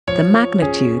The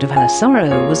magnitude of her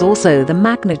sorrow was also the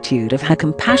magnitude of her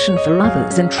compassion for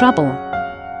others in trouble.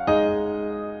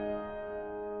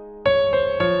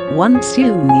 One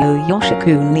Tsuneo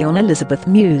Yoshikuni on Elizabeth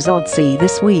Musodzi.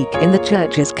 This week in the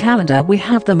church's calendar we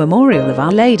have the memorial of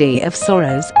Our Lady of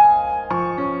Sorrows.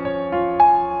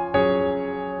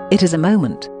 It is a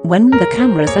moment when the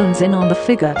camera zones in on the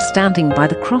figure standing by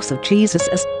the cross of Jesus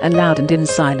as, aloud and in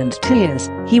silent tears,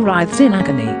 he writhes in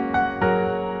agony.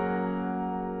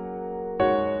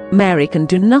 Mary can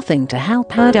do nothing to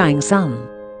help her dying son.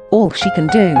 All she can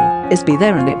do is be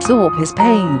there and absorb his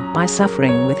pain by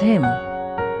suffering with him.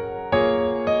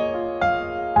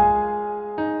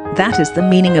 That is the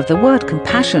meaning of the word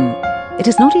compassion. It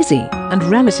is not easy, and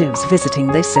relatives visiting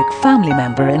their sick family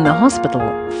member in the hospital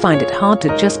find it hard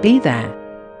to just be there.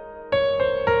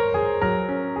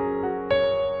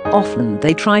 Often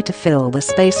they try to fill the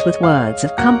space with words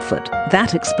of comfort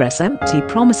that express empty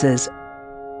promises.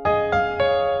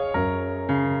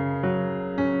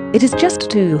 It is just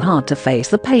too hard to face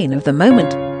the pain of the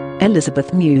moment.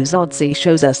 Elizabeth Musodzi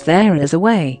shows us there is a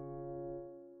way.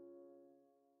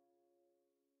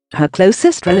 Her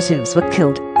closest relatives were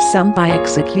killed, some by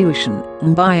execution.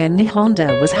 Mbuya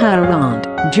Nehanda was her aunt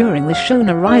during the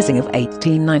Shona Rising of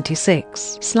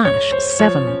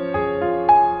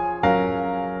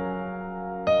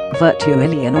 1896/7.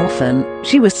 Virtually an orphan,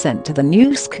 she was sent to the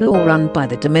new school run by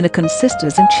the Dominican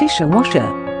sisters in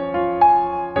Chishawasha.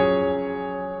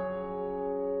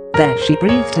 There she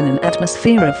breathed in an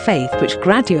atmosphere of faith which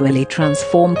gradually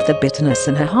transformed the bitterness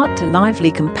in her heart to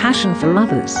lively compassion for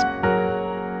others.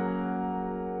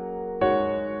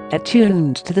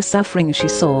 Attuned to the suffering she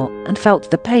saw and felt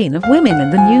the pain of women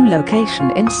in the new location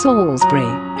in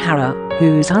Salisbury, Harare,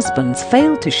 whose husbands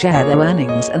failed to share their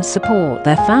earnings and support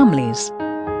their families.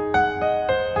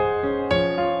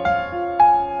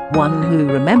 One who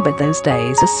remembered those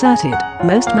days asserted,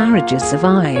 most marriages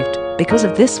survived because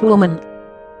of this woman.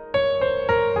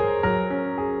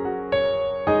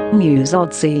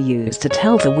 Musodzi used to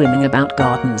tell the women about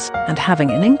gardens and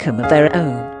having an income of their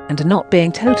own, and not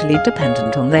being totally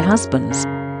dependent on their husbands.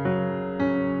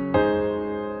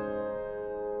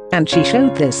 And she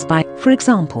showed this by, for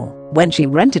example, when she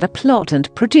rented a plot and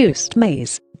produced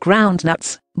maize,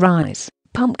 groundnuts, writhes,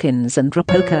 pumpkins and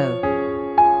rapoko.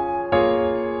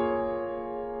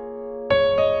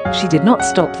 She did not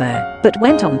stop there, but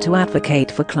went on to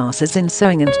advocate for classes in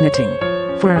sewing and knitting,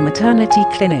 for a maternity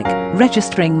clinic,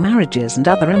 registering marriages and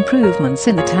other improvements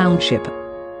in the township.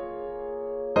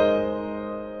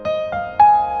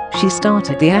 She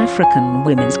started the African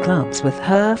women's clubs with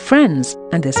her friends,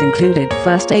 and this included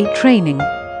first aid training.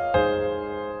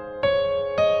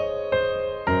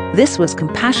 This was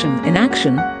compassion in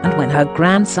action, and when her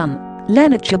grandson,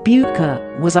 Leonard Chabuka,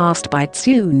 was asked by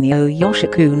Tsuneo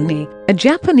Yoshikuni, a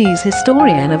Japanese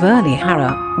historian of early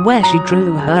Harare, where she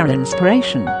drew her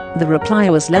inspiration, the reply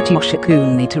was let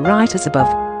Yoshikuni to write as above.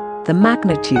 The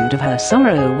magnitude of her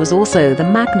sorrow was also the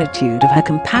magnitude of her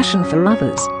compassion for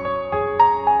others.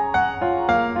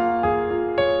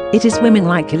 It is women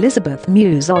like Elizabeth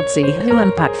Musodzi who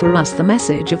unpack for us the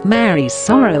message of Mary's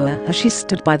sorrow as she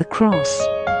stood by the cross.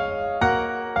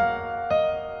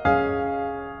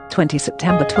 20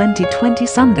 September 2020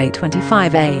 Sunday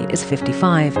 25A is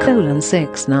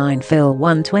 55:69 Phil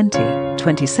 120,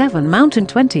 27 Mountain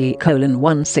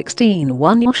 20:116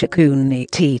 1 Yoshikuni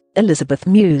T Elizabeth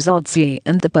Musodzi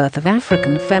and the Birth of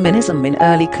African Feminism in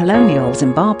Early Colonial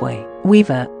Zimbabwe,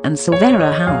 Weaver and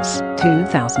Silveira House,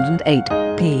 2008,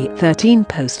 p. 13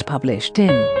 post published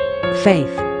in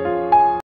Faith.